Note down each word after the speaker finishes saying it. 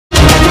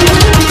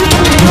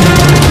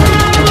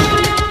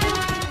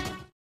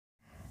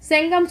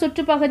Chengam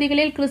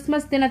சுற்றுப்பகுதிகளில்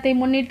Christmas தினத்தை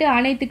முன்னிட்டு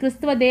அனைத்து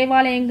கிறிஸ்துவ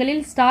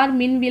தேவாலயங்களில் ஸ்டார்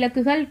மின்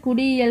விளக்குகள்,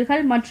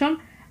 குடியியல்கள் மற்றும்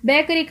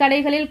பேக்கரி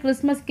கடைகளில்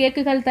கிறிஸ்துமஸ்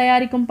கேக்குகள்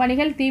தயாரிக்கும்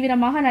பணிகள்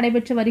தீவிரமாக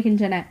நடைபெற்று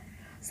வருகின்றன.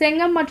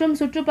 செங்கம் மற்றும்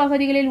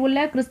சுற்றுப்பகுதிகளில்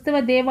உள்ள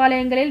கிறிஸ்துவ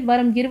தேவாலயங்களில்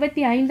வரும்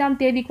 25ஆம்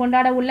தேதி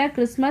கொண்டாட உள்ள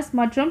கிறிஸ்துமஸ்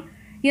மற்றும்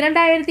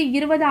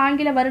 2020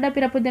 ஆங்கில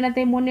வருடப்பிறப்பு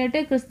தினத்தை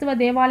முன்னிட்டு கிறிஸ்துவ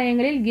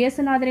தேவாலயங்களில்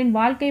இயேசுநாதரின்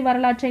வாழ்க்கை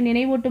வரலாற்றை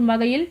நினைவூட்டும்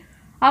வகையில்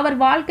அவர்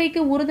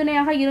வாழ்க்கைக்கு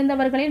உறுதுணையாக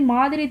இருந்தவர்களின்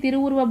மாதிரி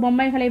திருவுருவ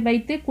பொம்மைகளை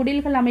வைத்து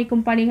குடில்கள்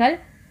அமைக்கும் பணிகள்,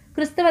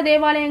 கிறிஸ்துவ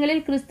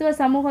தேவாலயங்களில் கிறிஸ்துவ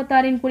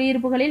சமூகத்தாரின்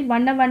குடியிருப்புகளில்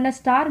வண்ண வண்ண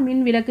ஸ்டார்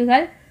மின்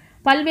விளக்குகள்,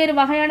 பல்வேறு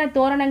வகையான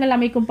தோரணங்கள்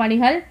அமைக்கும்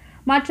பணிகள்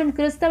மற்றும்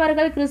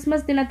கிறிஸ்தவர்கள்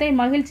கிறிஸ்துமஸ் தினத்தை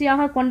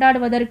மகிழ்ச்சியாக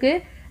கொண்டாடுவதற்கு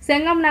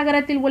செங்கம்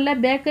நகரத்தில் உள்ள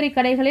பேக்கரி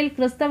கடைகளில்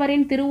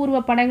கிறிஸ்தவரின்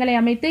திருவுருவ படங்களை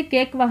அமைத்து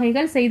கேக்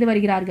வகைகள் செய்து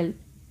வருகிறார்கள்.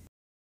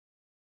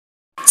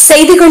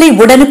 செய்திகளை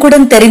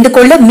உடனுக்குடன் தெரிந்து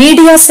கொள்ள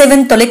மீடியா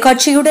 7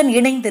 தொலைக்காட்சியுடன்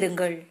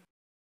இணைந்திருங்கள்.